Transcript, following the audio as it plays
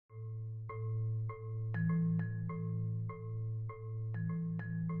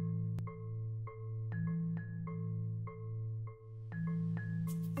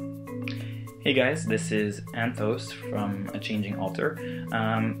Hey guys, this is Anthos from A Changing Altar.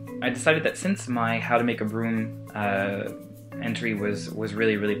 I decided that since my How to Make a Broom entry was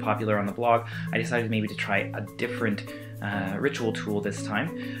really popular on the blog, I decided maybe to try a different ritual tool this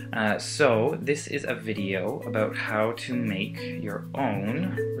time. So this is a video about how to make your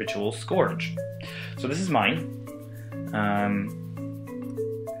own ritual Scourge. So this is mine.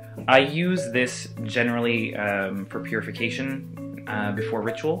 I use this generally for purification before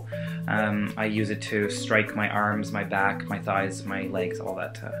ritual. I use it to strike my arms, my back, my thighs, my legs, all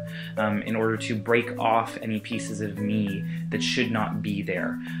that, in order to break off any pieces of me that should not be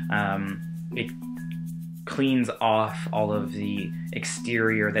there. It cleans off all of the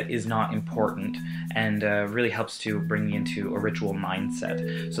exterior that is not important and really helps to bring me into a ritual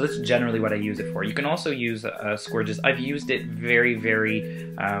mindset. So that's generally what I use it for. You can also use Scourges. I've used it very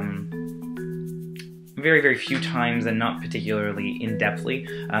few times and not particularly in-depthly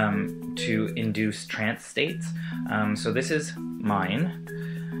to induce trance states. So this is mine,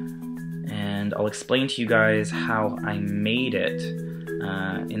 and I'll explain to you guys how I made it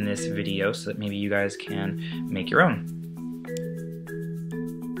in this video so that maybe you guys can make your own.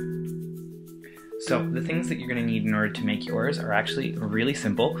 So the things that you're going to need in order to make yours are actually really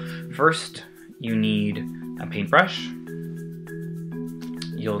simple. First, you need a paintbrush.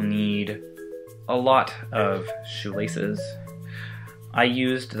 You'll need a lot of shoelaces. I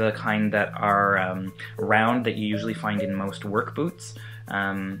used the kind that are round that you usually find in most work boots,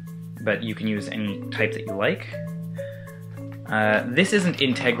 but you can use any type that you like. This isn't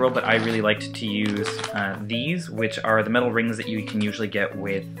integral, but I really liked to use these, which are the metal rings that you can usually get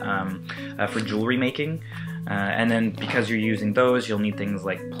with for jewelry making. And then because you're using those, you'll need things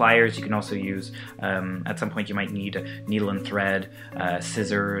like pliers. You can also use, at some point you might need a needle and thread,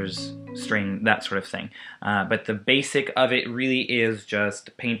 scissors, string, that sort of thing. But the basic of it really is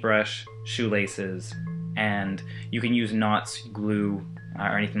just paintbrush, shoelaces, and you can use knots, glue,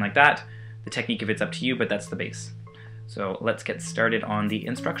 or anything like that. The technique of it's up to you, but that's the base. So let's get started on the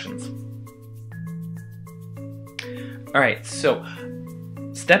instructions. Alright, so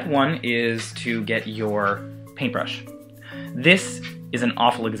step one is to get your paintbrush. This is an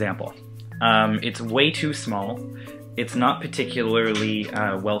awful example. It's way too small. It's not particularly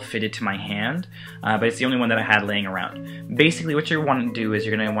well fitted to my hand, but it's the only one that I had laying around. Basically what you want to do is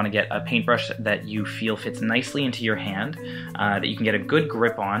you're going to want to get a paintbrush that you feel fits nicely into your hand, that you can get a good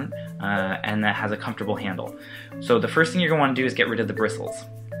grip on, and that has a comfortable handle. So the first thing you're going to want to do is get rid of the bristles.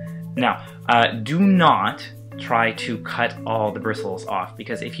 Now, do not try to cut all the bristles off,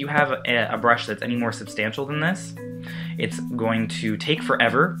 because if you have a brush that's any more substantial than this, it's going to take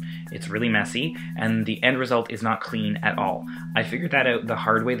forever, it's really messy, and the end result is not clean at all. I figured that out the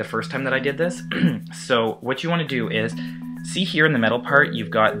hard way the first time that I did this. So what you want to do is, see here in the metal part,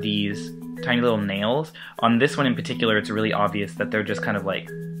 you've got these tiny little nails. On this one in particular, it's really obvious that they're just kind of like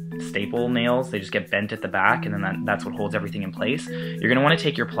staple nails. They just get bent at the back, and then that's what holds everything in place. You're going to want to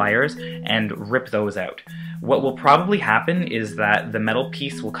take your pliers and rip those out. What will probably happen is that the metal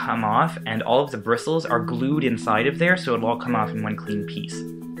piece will come off and all of the bristles are glued inside of there, so it'll all come off in one clean piece.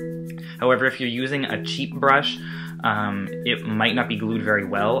 However, if you're using a cheap brush, it might not be glued very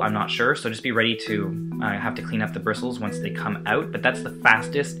well, I'm not sure, so just be ready to have to clean up the bristles once they come out, but that's the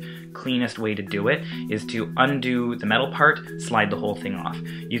fastest, cleanest way to do it, is to undo the metal part, slide the whole thing off.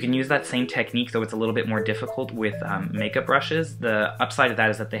 You can use that same technique, though it's a little bit more difficult with makeup brushes. The upside of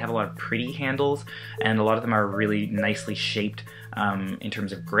that is that they have a lot of pretty handles, and a lot of them are really nicely shaped in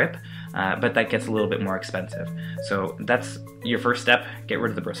terms of grip, but that gets a little bit more expensive. So that's your first step, get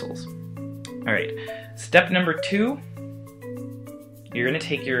rid of the bristles. Alright, step number two, you're going to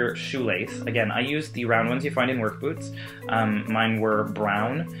take your shoelace. Again, I used the round ones you find in work boots. Mine were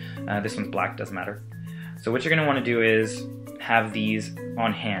brown. This one's black, doesn't matter. So what you're going to want to do is have these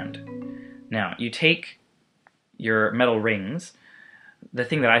on hand. Now, you take your metal rings. The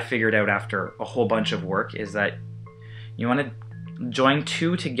thing that I figured out after a whole bunch of work is that you want to join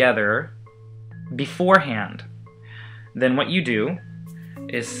two together beforehand. Then what you do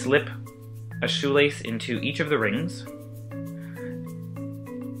is slip a shoelace into each of the rings,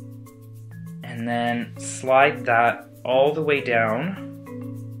 and then slide that all the way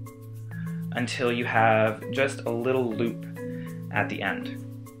down until you have just a little loop at the end.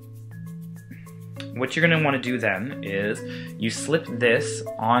 What you're going to want to do then is you slip this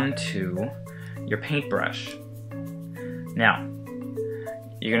onto your paintbrush. Now,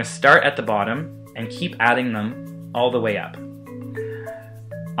 you're going to start at the bottom and keep adding them all the way up.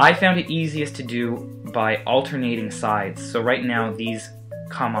 I found it easiest to do by alternating sides. So right now these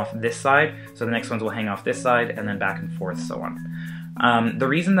come off this side, so the next ones will hang off this side, and then back and forth, so on. The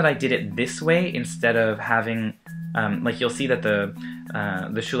reason that I did it this way instead of having, like you'll see that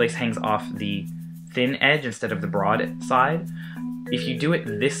the shoelace hangs off the thin edge instead of the broad side. If you do it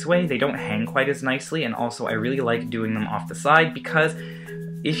this way, they don't hang quite as nicely, and also I really like doing them off the side because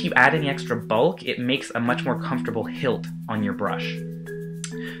if you add any extra bulk, it makes a much more comfortable hilt on your brush.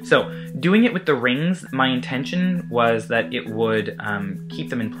 So, doing it with the rings, my intention was that it would keep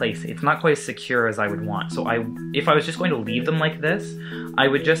them in place. It's not quite as secure as I would want. So if I was just going to leave them like this, I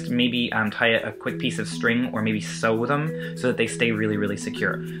would just maybe tie a quick piece of string or maybe sew them so that they stay really, really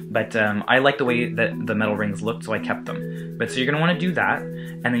secure. But I like the way that the metal rings looked, so I kept them. But so you're going to want to do that,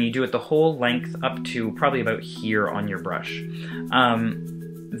 and then you do it the whole length up to probably about here on your brush.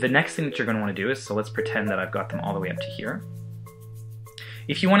 The next thing that you're going to want to do is, so let's pretend that I've got them all the way up to here.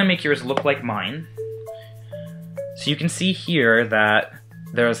 If you want to make yours look like mine, so you can see here that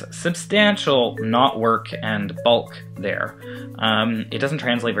there's substantial knotwork and bulk there. It doesn't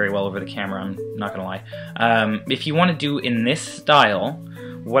translate very well over the camera, I'm not gonna lie. If you want to do in this style,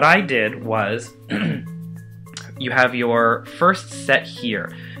 what I did was, you have your first set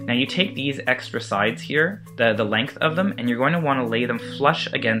here. Now you take these extra sides here, the length of them, and you're going to want to lay them flush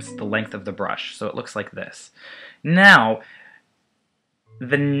against the length of the brush, so it looks like this. Now,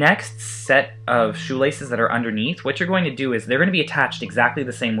 the next set of shoelaces that are underneath, what you're going to do is they're going to be attached exactly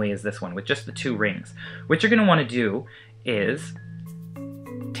the same way as this one, with just the two rings. What you're going to want to do is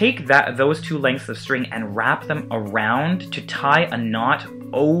take those two lengths of string and wrap them around to tie a knot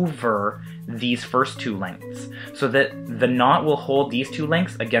over these first two lengths, so that the knot will hold these two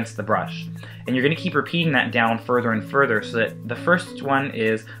lengths against the brush. And you're going to keep repeating that down further and further, so that the first one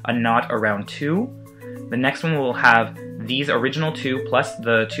is a knot around 2, the next one will have these original 2 plus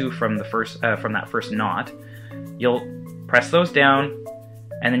the 2 from the first from that first knot. You'll press those down,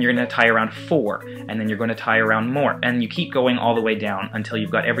 and then you're going to tie around 4, and then you're going to tie around more, and you keep going all the way down until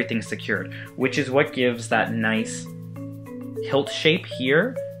you've got everything secured, which is what gives that nice hilt shape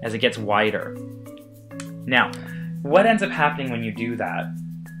here as it gets wider. Now, what ends up happening when you do that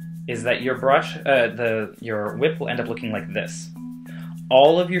is that your brush, your whip will end up looking like this.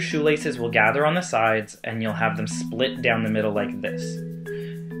 All of your shoelaces will gather on the sides, and you'll have them split down the middle like this.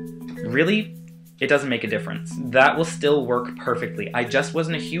 Really, it doesn't make a difference. That will still work perfectly. I just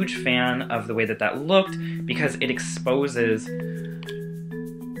wasn't a huge fan of the way that that looked because it exposes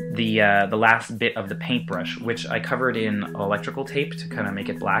the last bit of the paintbrush, which I covered in electrical tape to kind of make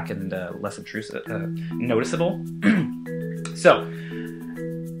it black and less obtrusive, noticeable. So,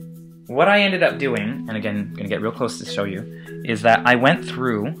 what I ended up doing, and again, I'm going to get real close to show you, is that I went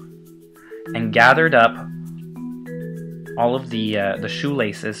through and gathered up all of the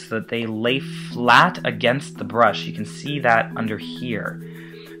shoelaces so that they lay flat against the brush. You can see that under here.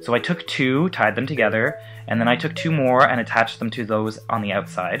 So I took 2, tied them together, and then I took 2 more and attached them to those on the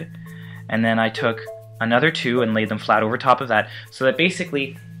outside. And then I took another 2 and laid them flat over top of that, so that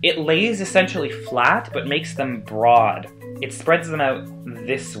basically it lays essentially flat but makes them broad. It spreads them out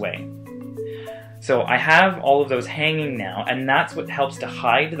this way. So I have all of those hanging now, and that's what helps to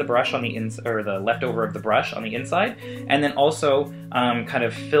hide the brush on the or the leftover of the brush on the inside, and then also kind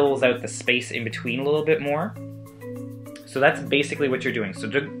of fills out the space in between a little bit more. So that's basically what you're doing. So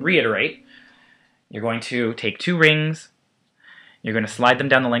to reiterate, you're going to take 2 rings, you're going to slide them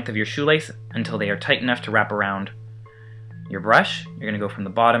down the length of your shoelace until they are tight enough to wrap around your brush. You're going to go from the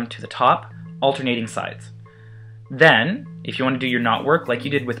bottom to the top, alternating sides. Then, if you want to do your knot work like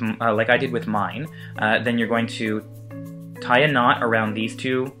you did with, like I did with mine, then you're going to tie a knot around these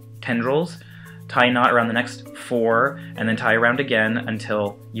 2 tendrils, tie a knot around the next 4, and then tie around again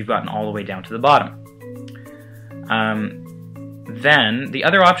until you've gotten all the way down to the bottom. Then, the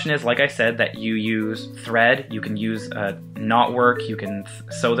other option is, like I said, that you use thread, you can use knot work, you can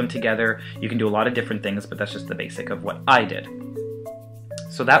sew them together, you can do a lot of different things, but that's just the basic of what I did.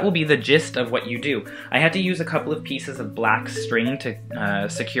 So that will be the gist of what you do. I had to use a couple of pieces of black string to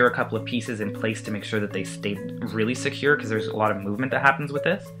secure a couple of pieces in place to make sure that they stayed really secure, because there's a lot of movement that happens with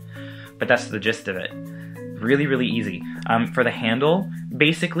this. But that's the gist of it. Really, really easy. For the handle,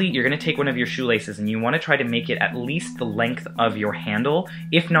 basically you're going to take one of your shoelaces and you want to try to make it at least the length of your handle,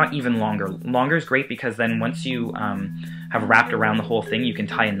 if not even longer. Longer is great because then once you have wrapped around the whole thing, you can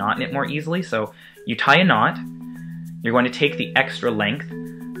tie a knot in it more easily. So you tie a knot, you're going to take the extra length,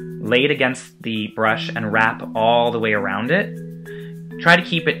 lay it against the brush and wrap all the way around it. Try to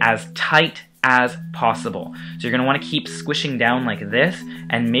keep it as tight as possible. So you're going to want to keep squishing down like this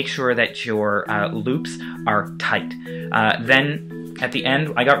and make sure that your loops are tight. Then at the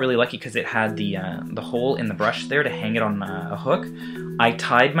end, I got really lucky because it had the hole in the brush there to hang it on a hook. I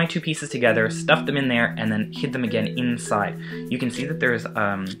tied my 2 pieces together, stuffed them in there, and then hid them again inside. You can see that there's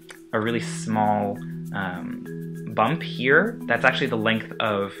a really small bump here. That's actually the length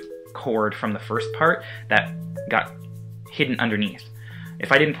of cord from the first part that got hidden underneath.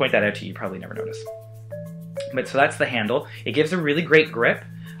 If I didn't point that out to you, you'd probably never notice. But so that's the handle. It gives a really great grip.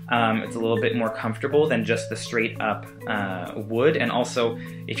 It's a little bit more comfortable than just the straight up wood, and also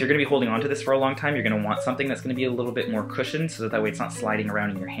if you're going to be holding onto this for a long time, you're going to want something that's going to be a little bit more cushioned so that way it's not sliding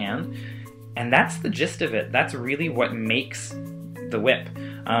around in your hand. And that's the gist of it. That's really what makes the whip.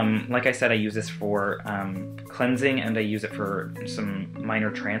 Like I said, I use this for cleansing, and I use it for some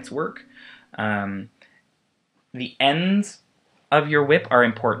minor trance work. The ends of your whip are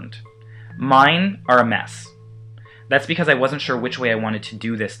important. Mine are a mess. That's because I wasn't sure which way I wanted to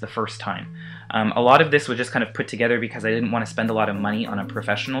do this the first time. A lot of this was just kind of put together because I didn't want to spend a lot of money on a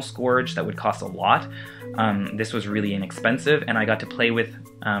professional Scourge that would cost a lot. This was really inexpensive, and I got to play with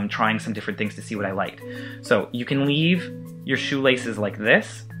trying some different things to see what I liked. So you can leave your shoelaces like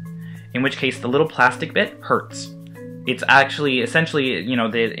this, in which case the little plastic bit hurts. It's actually, essentially, you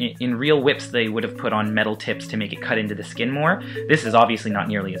know, in real whips they would have put on metal tips to make it cut into the skin more. This is obviously not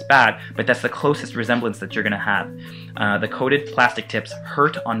nearly as bad, but that's the closest resemblance that you're going to have. The coated plastic tips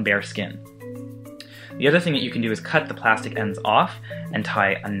hurt on bare skin. The other thing that you can do is cut the plastic ends off and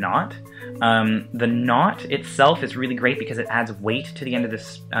tie a knot. The knot itself is really great because it adds weight to the end of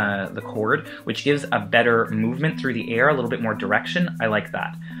this, the cord, which gives a better movement through the air, a little bit more direction. I like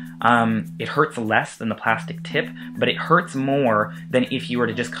that. It hurts less than the plastic tip, but it hurts more than if you were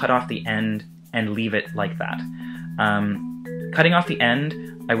to just cut off the end and leave it like that. Cutting off the end,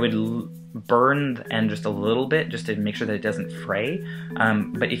 I would burn the end just a little bit just to make sure that it doesn't fray.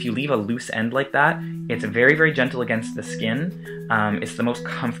 But if you leave a loose end like that, it's very, very gentle against the skin. It's the most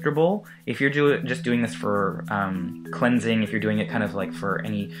comfortable. If you're just doing this for cleansing, if you're doing it kind of like for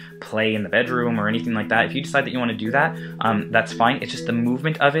any play in the bedroom or anything like that, if you decide that you want to do that, that's fine. It's just the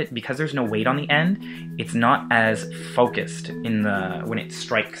movement of it, because there's no weight on the end, it's not as focused in when it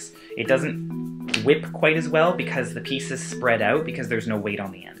strikes. It doesn't whip quite as well because the pieces spread out because there's no weight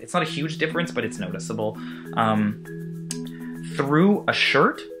on the end. It's not a huge difference, but it's noticeable. Through a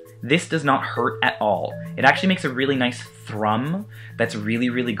shirt, this does not hurt at all. It actually makes a really nice thrum that's really,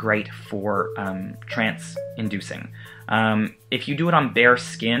 really great for trance inducing. If you do it on bare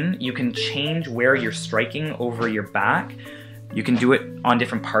skin, you can change where you're striking over your back. You can do it on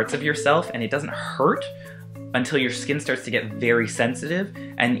different parts of yourself, and it doesn't hurt until your skin starts to get very sensitive,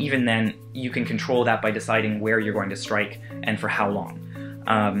 and even then you can control that by deciding where you're going to strike and for how long.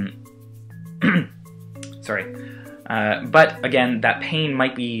 Sorry. But again, that pain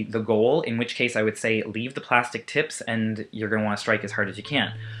might be the goal, in which case I would say leave the plastic tips and you're going to want to strike as hard as you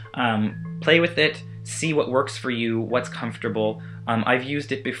can. Play with it, see what works for you, what's comfortable. I've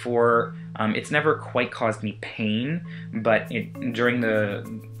used it before. It's never quite caused me pain, but during the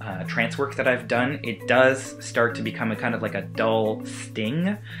trance work that I've done, it does start to become a kind of like a dull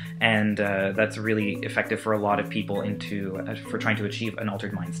sting, and that's really effective for a lot of people for trying to achieve an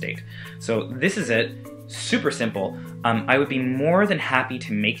altered mind state. So this is it. Super simple. I would be more than happy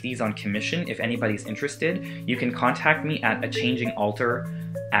to make these on commission if anybody's interested. You can contact me at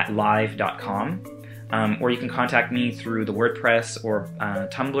achangingaltar@live.com. Or you can contact me through the WordPress or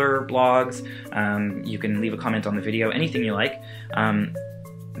Tumblr blogs. You can leave a comment on the video, anything you like.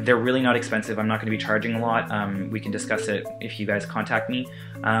 They're really not expensive. I'm not going to be charging a lot. We can discuss it if you guys contact me.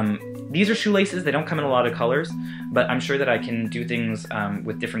 These are shoelaces. They don't come in a lot of colors, but I'm sure that I can do things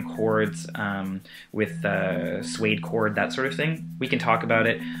with different cords, with suede cord, that sort of thing. We can talk about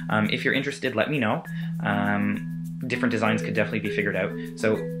it. If you're interested, let me know. Different designs could definitely be figured out.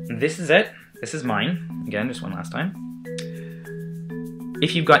 So this is it. This is mine. Again, just one last time.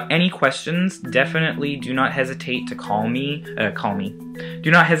 If you've got any questions, definitely do not hesitate to call me.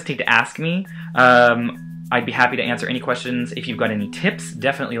 Do not hesitate to ask me. I'd be happy to answer any questions. If you've got any tips,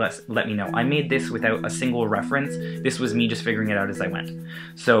 definitely let me know. I made this without a single reference. This was me just figuring it out as I went.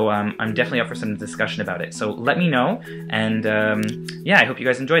 So I'm definitely up for some discussion about it. So let me know, and yeah, I hope you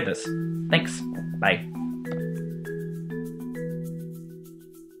guys enjoyed this. Thanks. Bye.